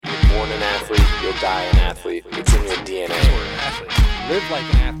born an athlete, you'll die an athlete. It's in your DNA. You're an athlete. Live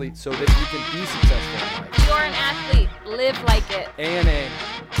like an athlete so that you can be successful in life. You're an athlete. Live like it. ANA,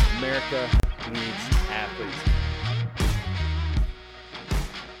 America needs athletes.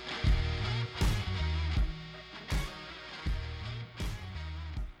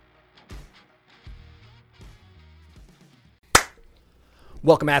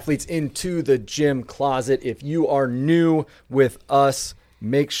 Welcome, athletes, into the gym closet. If you are new with us,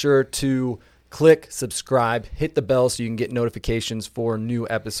 make sure to click subscribe, hit the bell so you can get notifications for new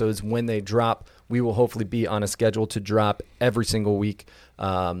episodes when they drop. We will hopefully be on a schedule to drop every single week.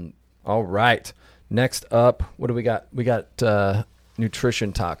 All right. Next up, what do we got? We got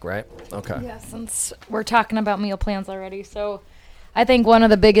nutrition talk, right? Okay. Yeah, since we're talking about meal plans already. So I think one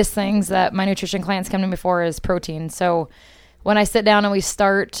of the biggest things that my nutrition clients come to me for is protein. So when I sit down and we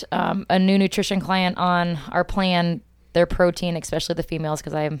start a new nutrition client on our plan, their protein, especially the females,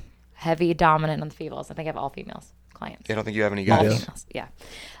 because I'm heavy dominant on the females. I think I have all females clients. I don't think you have any All guys. females, yeah.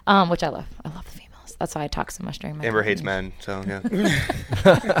 Which I love. I love the females. That's why I talk so much during my Amber hates meetings. men, so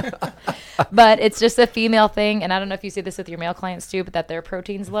yeah. But it's just a female thing, and I don't know if you see this with your male clients too, but that their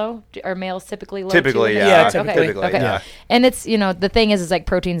protein's low. Are males typically low? Typically, too? yeah. typically, Okay. yeah. And it's, the thing is like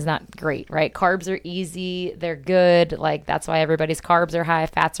protein's not great, right? Carbs are easy. They're good. Like that's why everybody's carbs are high,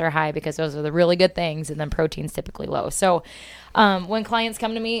 fats are high, because those are the really good things. And then protein's typically low. So when clients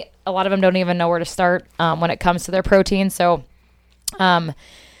come to me, a lot of them don't even know where to start when it comes to their protein. So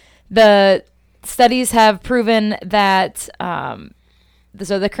the studies have proven that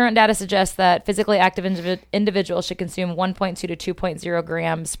so the current data suggests that physically active individuals should consume 1.2 to 2.0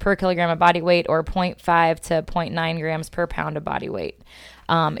 grams per kilogram of body weight, or 0.5 to 0.9 grams per pound of body weight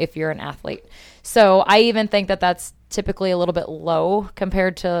if you're an athlete. So I even think that that's typically a little bit low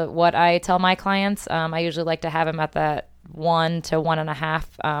compared to what I tell my clients. I usually like to have them at that 1 to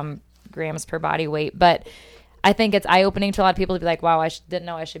 1.5 grams per body weight. But I think it's eye-opening to a lot of people to be like, wow, I didn't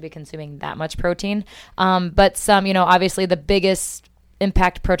know I should be consuming that much protein. But some, obviously the biggest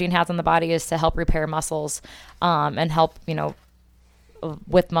impact protein has on the body is to help repair muscles and help,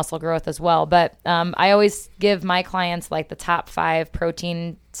 with muscle growth as well. But I always give my clients like the top 5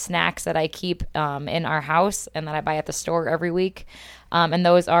 protein snacks that I keep in our house and that I buy at the store every week. And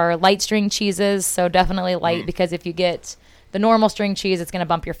those are light string cheeses. So definitely light, because if you get the normal string cheese, it's going to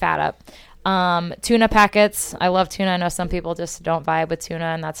bump your fat up. Tuna packets. I love tuna. I know some people just don't vibe with tuna,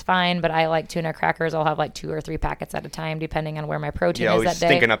 and that's fine, but I like tuna crackers. I'll have like 2 or 3 packets at a time, depending on where my protein is always that day.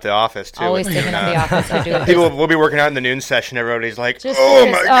 stinking up the office, too. Always stinking up the office. I do it. People will be working out in the noon session. Everybody's like, Just oh,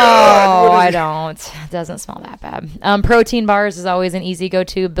 because- my God. Oh, I don't. It doesn't smell that bad. Protein bars is always an easy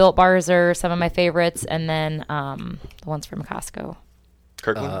go-to. Built bars are some of my favorites, and then the ones from Costco.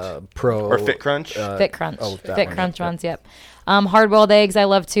 Kirkland's? Pro Or Fit Crunch? Fit Crunch. that Fit one, Crunch yep. ones, yep. Hard-boiled eggs I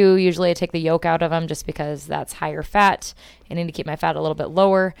love too. Usually I take the yolk out of them just because that's higher fat. I need to keep my fat a little bit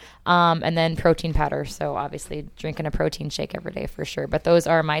lower. And then protein powder. So obviously drinking a protein shake every day for sure. But those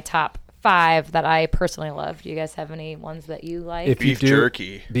are my top 5 that I personally love. Do you guys have any ones that you like? Beef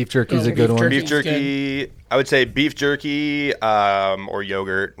jerky. Beef jerky is a good one. Beef jerky. I would say beef jerky or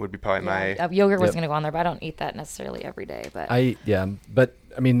yogurt would be probably my... Yogurt was going to go on there, but I don't eat that necessarily every day. But But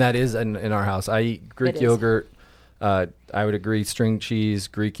I mean, that is in our house. I eat Greek yogurt. I would agree, string cheese,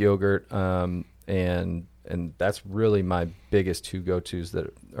 Greek yogurt, and that's really my biggest 2 go-tos.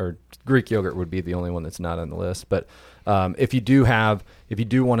 Or Greek yogurt would be the only one that's not on the list. But if you do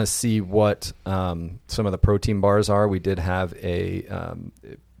want to see what some of the protein bars are, we did have a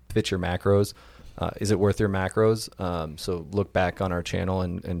Fit Your Macros. Is it worth your macros? So look back on our channel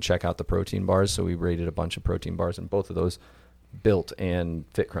and check out the protein bars. So we rated a bunch of protein bars, and both of those, Built and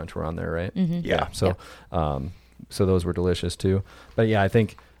Fit Crunch, were on there, right? Mm-hmm. Yeah. So so those were delicious too. But yeah, I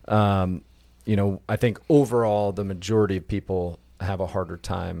think I think overall the majority of people have a harder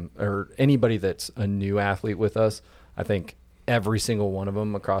time, or anybody that's a new athlete with us, I think every single one of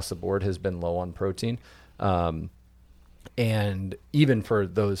them across the board has been low on protein. And even for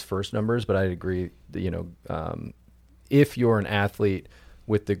those first numbers, but I'd agree that, if you're an athlete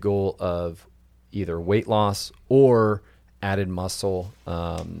with the goal of either weight loss or added muscle,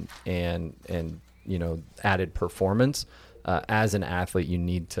 and added performance, as an athlete, you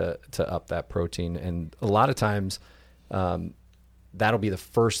need to up that protein. And a lot of times, that'll be the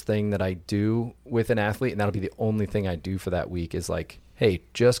first thing that I do with an athlete, and that'll be the only thing I do for that week is like, hey,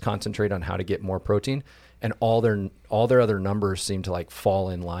 just concentrate on how to get more protein. And all their other numbers seem to like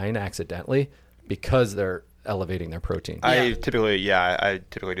fall in line accidentally because they're elevating their protein. I typically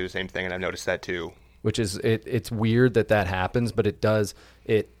do the same thing, and I've noticed that too. Which is it's weird that happens, but it does.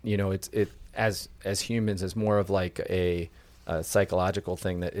 As humans, is more of like a a psychological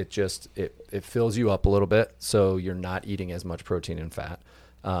thing that it fills you up a little bit, so you're not eating as much protein and fat.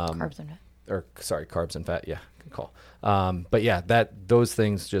 Carbs and fat. Carbs and fat. Yeah, good call. But yeah, those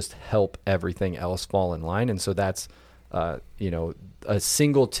things just help everything else fall in line. And so that's, a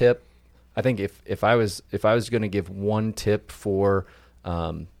single tip. I think if I was going to give one tip for,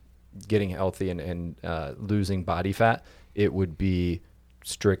 getting healthy and losing body fat, it would be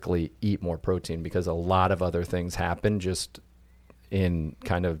strictly eat more protein, because a lot of other things happen just in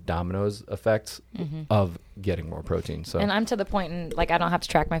kind of dominoes effects of getting more protein. So, and I'm to the point in I don't have to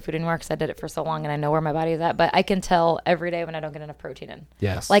track my food anymore because I did it for so long and I know where my body is at, but I can tell every day when I don't get enough protein in.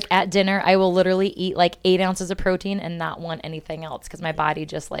 Yes. Like at dinner, I will literally eat 8 ounces of protein and not want anything else because my body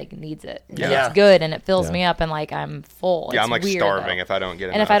just needs it. Yeah. And it's good and it fills me up and I'm full. Yeah, it's I'm weird, starving though. if I don't get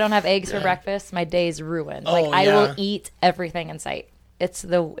enough. And if I don't have eggs for breakfast, my day's ruined. I will eat everything in sight. It's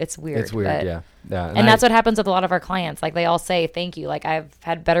weird. It's weird, yeah. And that's what happens with a lot of our clients. They all say thank you. I've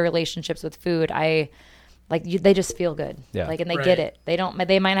had better relationships with food. They just feel good. Yeah. And they get it.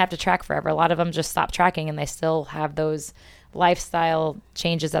 They might have to track forever. A lot of them just stop tracking and they still have those lifestyle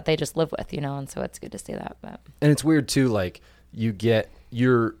changes that they just live with, and so it's good to see that. But. And it's weird too,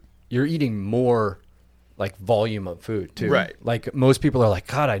 you're eating more volume of food too. Right. Most people are like,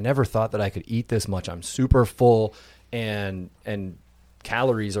 God, I never thought that I could eat this much. I'm super full, and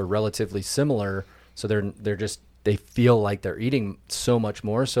calories are relatively similar, so they feel like they're eating so much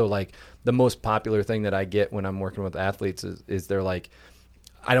more. So the most popular thing that I get when I'm working with athletes is they're like,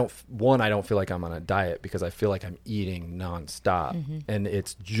 I don't feel like I'm on a diet because I feel like I'm eating nonstop. And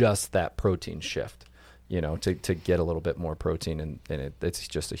it's just that protein shift, to get a little bit more protein, and it's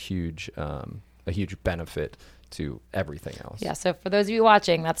just a huge benefit to everything else. Yeah, so for those of you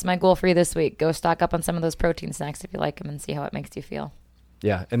watching, that's my goal for you this week. Go stock up on some of those protein snacks if you like them and see how it makes you feel.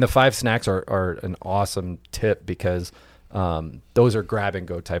 Yeah, and the 5 snacks are an awesome tip because those are grab and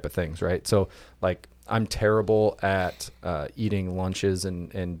go type of things, right? So I'm terrible at eating lunches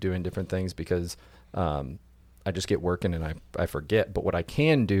and doing different things because I just get working and I forget. But what I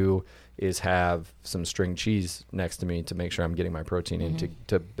can do is have some string cheese next to me to make sure I'm getting my protein in,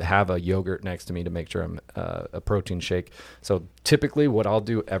 to have a yogurt next to me to make sure I'm a protein shake. So typically what I'll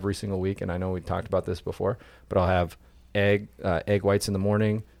do every single week, and I know we talked about this before, but I'll have egg whites in the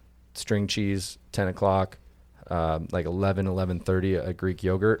morning, string cheese 10 o'clock, 11:30 a Greek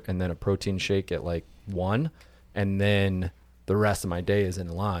yogurt, and then a protein shake at 1, and then the rest of my day is in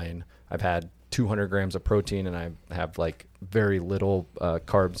line. I've had 200 grams of protein and I have very little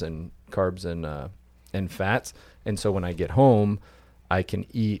carbs and fats, and so when I get home I can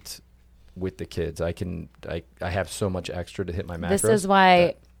eat with the kids. I have so much extra to hit my macros. This is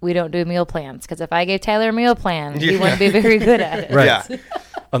why we don't do meal plans, because if I gave Tyler a meal plan, he wouldn't be very good at it. Right. Yeah.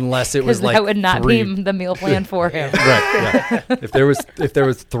 Unless it was that would not 3... be the meal plan for him. Right. Yeah. If there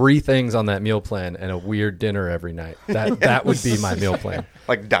was 3 things on that meal plan and a weird dinner every night, that would be my meal plan.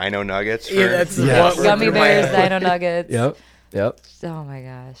 Like dino nuggets. Gummy bears, dino nuggets. Yep. Oh my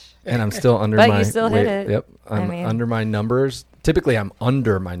gosh. And I'm still under but my you still hit it. Yep. I'm under my numbers. Typically I'm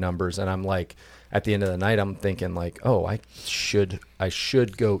under my numbers, and I'm at the end of the night I'm thinking oh, I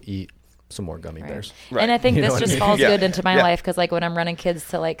should go eat some more gummy bears. Right. And I think this just falls good into my Yeah. life because when I'm running kids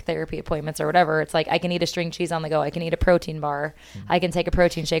to therapy appointments or whatever, it's I can eat a string cheese on the go. I can eat a protein bar. I can take a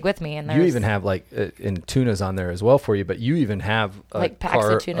protein shake with me. And you even have and tuna's on there as well for you, but you even have packs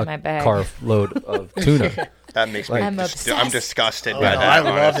of tuna in my bag. Car load of tuna. That makes me I'm disgusted by no, that, I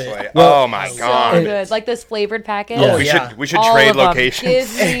love honestly. it. Oh my God. So good. This flavored package. Oh, We should All trade of them.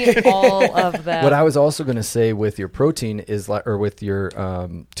 locations. Give me all of them. What I was also going to say with your protein is or with your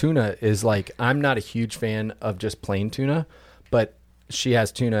tuna is I'm not a huge fan of just plain tuna, but she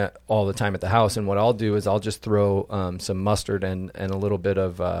has tuna all the time at the house. And what I'll do is I'll just throw some mustard and a little bit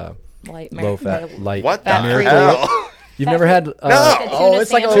of low fat, light. What the Fat-free. hell? You've never had No. Oh,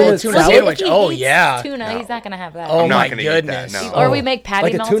 it's like a little tuna Well, sandwich. if he Oh, eats yeah. tuna, he's not going to have that. Oh, I'm not my gonna goodness. Eat that, no. Or we make patty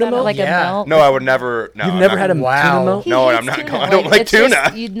Like a melts tuna out of melt? a Yeah. milk. No, I would never. No, You've I'm never not had a Wow. tuna melt? No, He I'm hates not tuna. I don't like it's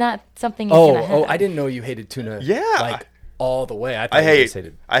just tuna. not something he's going to have. I didn't know you hated tuna. Yeah. All the way. I thought I you just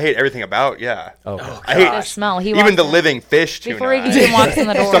hate hated. everything about, yeah. Okay. I hate The smell. He even walks the in- living fish tuna. Before he even walks in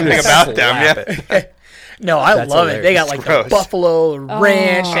the door. Something about them, Slap yeah. it. No, I That's love it. They got hilarious. the Gross. buffalo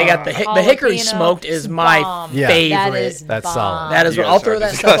ranch. They got the hickory Jalapeno smoked is my bomb. Yeah. favorite. That is That's bomb. solid. That is You what I'll guys throw are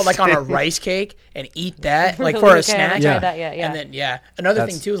that stuff on a disgusting. rice cake and eat that Really? for a Okay, I snack. haven't tried that yet, yeah. And then another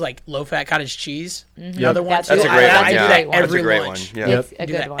That's- thing too is low fat cottage cheese. Another one. That's too. That's a great I one. do Yeah, that that's every a great lunch. one. Yeah. Yep. It's a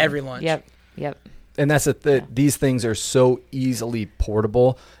Do good that one. every lunch. Yep. And that's these things are so easily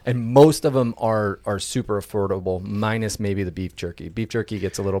portable, and most of them are super affordable, minus maybe the beef jerky. Beef jerky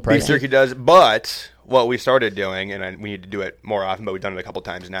gets a little pricey. Beef jerky does, but what we started doing, and we need to do it more often, but we've done it a couple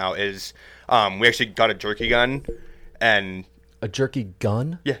times now, is we actually got a jerky gun, and A jerky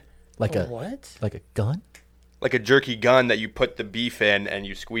gun? yeah, Like a What? Like a gun? like a jerky gun that you put the beef in and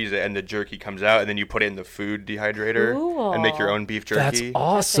you squeeze it and the jerky comes out, and then you put it in the food dehydrator and make your own beef jerky. That's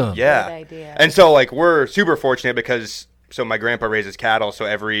awesome. Yeah. Good idea. And so like we're super fortunate because my grandpa raises cattle, so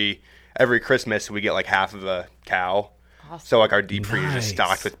every Christmas we get like half of a cow. Awesome. So like our deep freezer is Nice.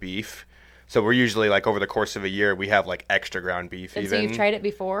 stocked with beef. So we're usually like over the course of a year we have like extra ground beef And even. so you've tried it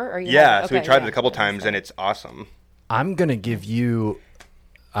before, or you Yeah, haven't? so we Okay, tried yeah. it a couple That's times good. and it's awesome. I'm going to give you,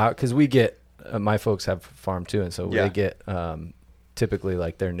 because we get, my folks have a farm too, and so Yeah. they get, typically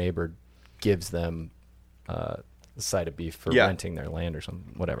like their neighbor gives them a side of beef for Yeah. renting their land or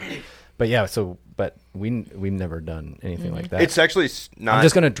something, whatever. But yeah, but we've never done anything like that. It's actually not. I'm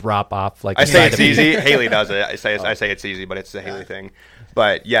just going to drop off like I a say side it's of beef. easy. Haley does it. I say it's easy, but it's the Haley thing.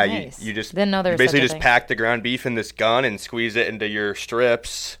 But yeah, Nice. you just Didn't know there you was such basically a just thing. pack the ground beef in this gun and squeeze it into your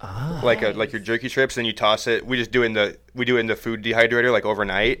strips, like your jerky strips. Then you toss it. We do it in the food dehydrator like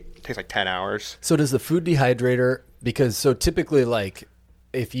overnight. It takes like 10 hours. So does the food dehydrator, because so typically like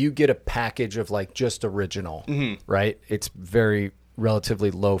if you get a package of like just original, right? It's very relatively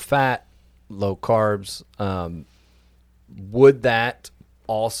low fat, low carbs. Would that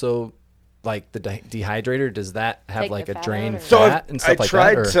also like the dehydrator, does that have Take like the a fat drain out, or- So fat and stuff like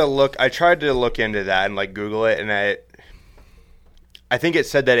that? Or- I tried to look into that and like Google it, and I think it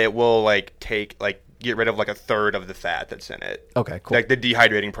said that it will like get rid of like a third of the fat that's in it. Okay, cool. Like the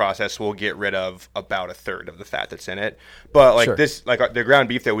dehydrating process will get rid of about a third of the fat that's in it. But like Sure. this, like the ground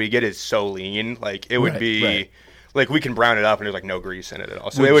beef that we get is so lean, like it would Right, be right. like we can brown it up and there's like no grease in it at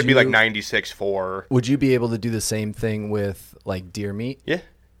all. So Would it would be like you- 96.4. Would you be able to do the same thing with like deer meat Yeah,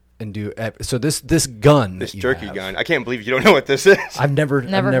 and do so this gun this that you jerky have, gun. I can't believe you don't know what this is. I've never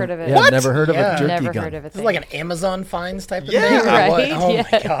heard of it. Yeah, What? I've never heard of Yeah. a jerky Never gun. heard of it. This is like an Amazon finds type of Yeah. thing. or Right, what? Oh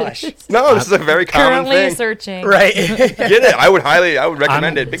yes. my gosh. No, this is a very common Currently thing. searching. Right. Get it? I would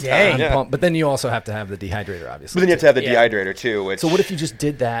recommend it big Dang. time. Yeah. Pumped. But then you also have to have the dehydrator, obviously. But then you have to have the Yeah. dehydrator too. Which, So what if you just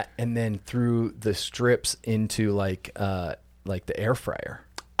did that and then threw the strips into like the air fryer?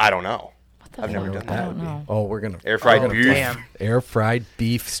 I don't know. the I've never fuck? done I that. don't know. Oh, we're gonna Air fried Oh, beef. damn. air fried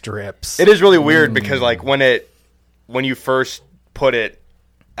beef strips. It is really weird because like when you first put it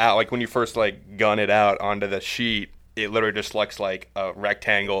out, like when you first like gun it out onto the sheet, it literally just looks like a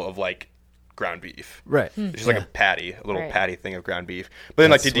rectangle of like ground beef. Right. It's just like a patty, a little Right. patty thing of ground beef. But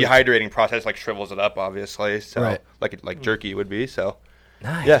then That's like the sweet. dehydrating process like shrivels it up, obviously. So Right. like jerky would be. So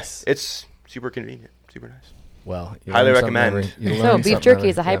Nice. yes, it's super convenient, super nice. Well, you Highly learn something recommend. you So learn beef something jerky every-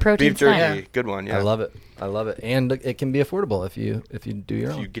 is a high yeah. protein Beef jerky, snack. good one. Yeah, I love it, and it can be affordable if you do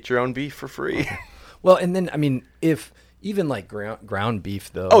your You own. get your own beef for free. Well, and then I mean, if even like ground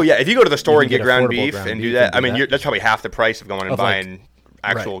beef though. Oh yeah, if you go to the store You and can get get ground affordable beef ground and beef do that, and do I mean that. that's probably half the price of going and Of, like- buying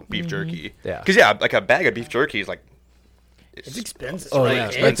actual Right. beef jerky. Yeah. Because yeah, like a bag of beef jerky is like It's expensive. Oh right? yeah,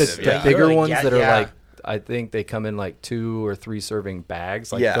 It's like the, expensive, yeah. the bigger Really ones get- that are yeah. like, I think they come in like 2 or 3 serving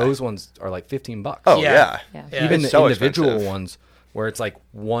bags. Like Yeah. those ones are like $15. oh Yeah. yeah, Yeah. Yeah. Even It's the so individual expensive. ones where it's like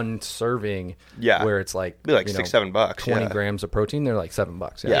one serving. Yeah. Where it's like Be like $6-7, 20 yeah. grams of protein. They're like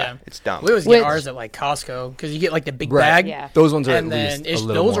 $7. Yeah, Yeah. it's dumb. We always Which- get ours at like Costco because you get like the big Right. bag. Yeah. Those ones are And at then least a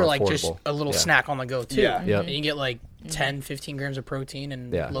little those more are like just affordable. a little Yeah. snack on the go too. Yeah. Yep. And you get like 10, 15 grams of protein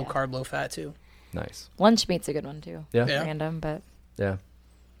and Yeah. low carb, low fat too. Nice. Lunch meat's a good one too. Yeah. Yeah. Random, but Yeah.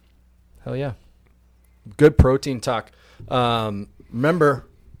 Hell yeah. Good protein talk. Remember,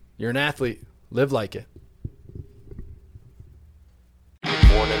 you're an athlete. Live like it.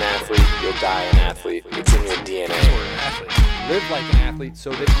 Born an athlete, you'll die an athlete. It's in your DNA. Live like an athlete so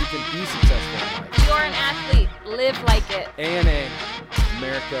that you can be successful in life. you're an athlete. Live like it. ANA,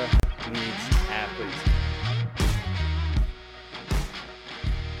 America needs athletes.